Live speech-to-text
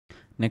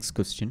Next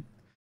question,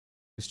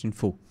 question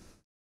 4.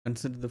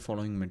 Consider the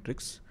following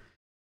matrix.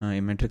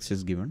 A matrix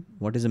is given.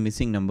 What is the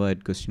missing number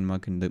at question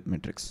mark in the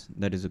matrix?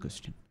 That is the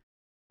question.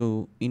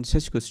 So in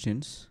such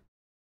questions,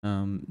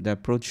 the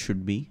approach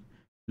should be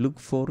look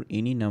for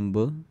any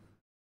number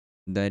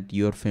that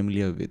you're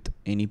familiar with,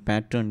 any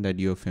pattern that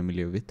you're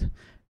familiar with,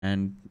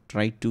 and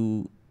try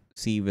to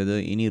see whether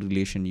any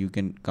relation you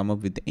can come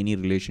up with any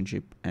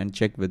relationship and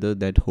check whether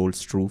that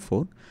holds true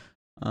for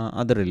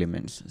other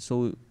elements.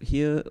 So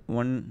here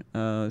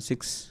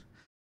 6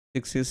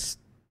 is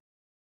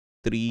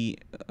 3.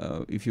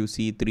 If you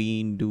see 3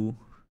 into,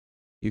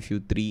 we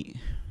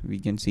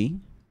can see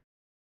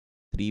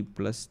 3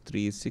 plus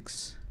 3 is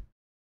 6,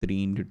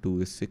 3 into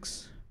 2 is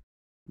 6.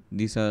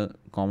 These are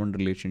common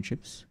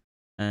relationships,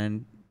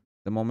 and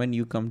the moment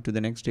you come to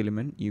the next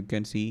element, you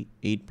can see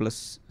 8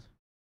 plus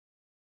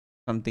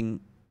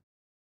something.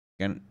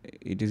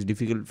 It is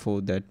difficult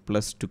for that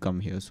plus to come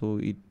here,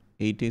 so 8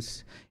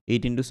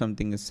 into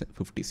something is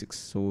 56,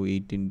 so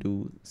 8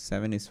 into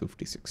 7 is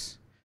 56.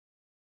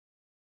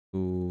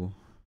 So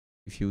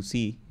if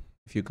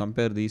you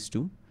compare these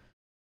two,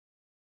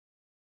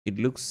 it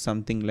looks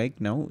something like,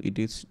 now it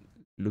is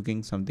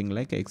looking something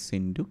like x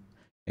into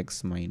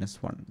x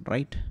minus 1,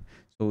 right?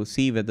 So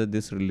see whether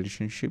this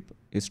relationship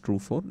is true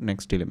for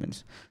next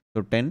elements.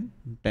 So 10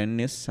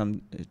 is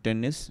 10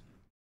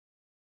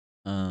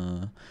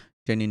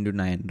 into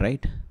 9,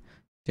 right?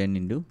 10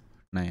 into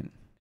 9.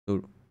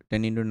 So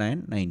 10 into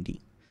 9,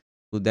 90.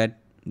 So that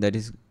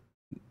is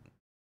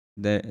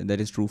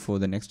true for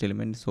the next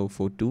element. So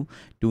for 2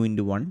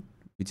 into 1,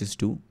 which is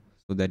 2,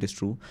 so that is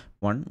true.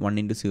 1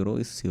 into 0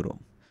 is 0.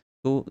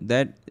 So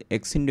that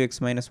x into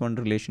x minus 1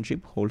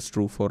 relationship holds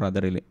true for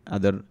other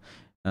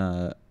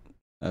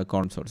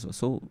columns also.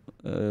 So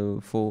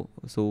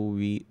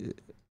we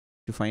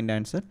to find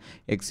answer,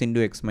 x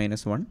into x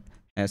minus 1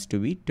 has to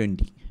be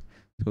 20.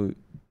 So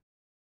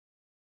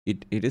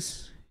it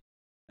is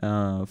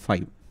 5.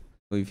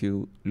 So if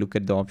you look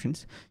at the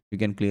options, you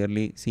can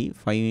clearly see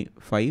 5.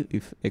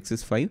 If x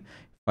is 5,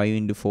 5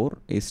 into 4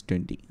 is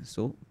 20.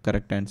 So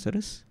correct answer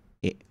is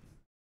A.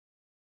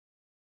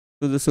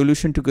 So the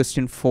solution to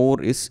question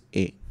 4 is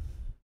A.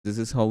 This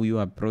is how you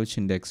approach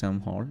in the exam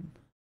hall.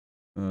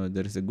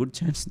 There is a good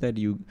chance that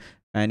you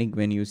panic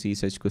when you see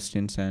such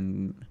questions,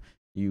 and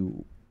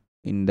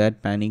in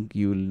that panic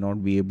you will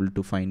not be able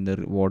to find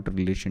what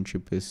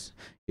relationship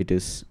it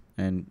is,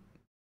 and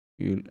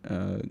you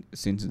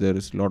since there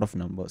is a lot of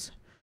numbers.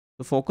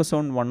 So focus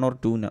on one or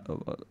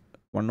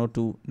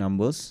two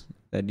numbers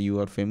that you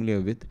are familiar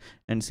with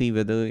and see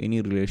whether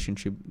any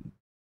relationship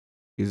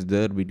is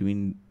there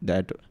between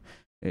that.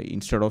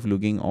 Instead of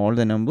looking all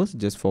the numbers,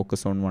 just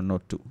focus on 1 or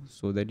 2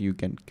 so that you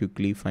can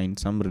quickly find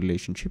some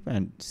relationship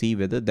and see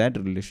whether that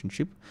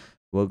relationship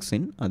works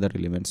in other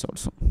elements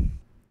also.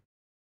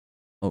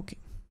 Okay.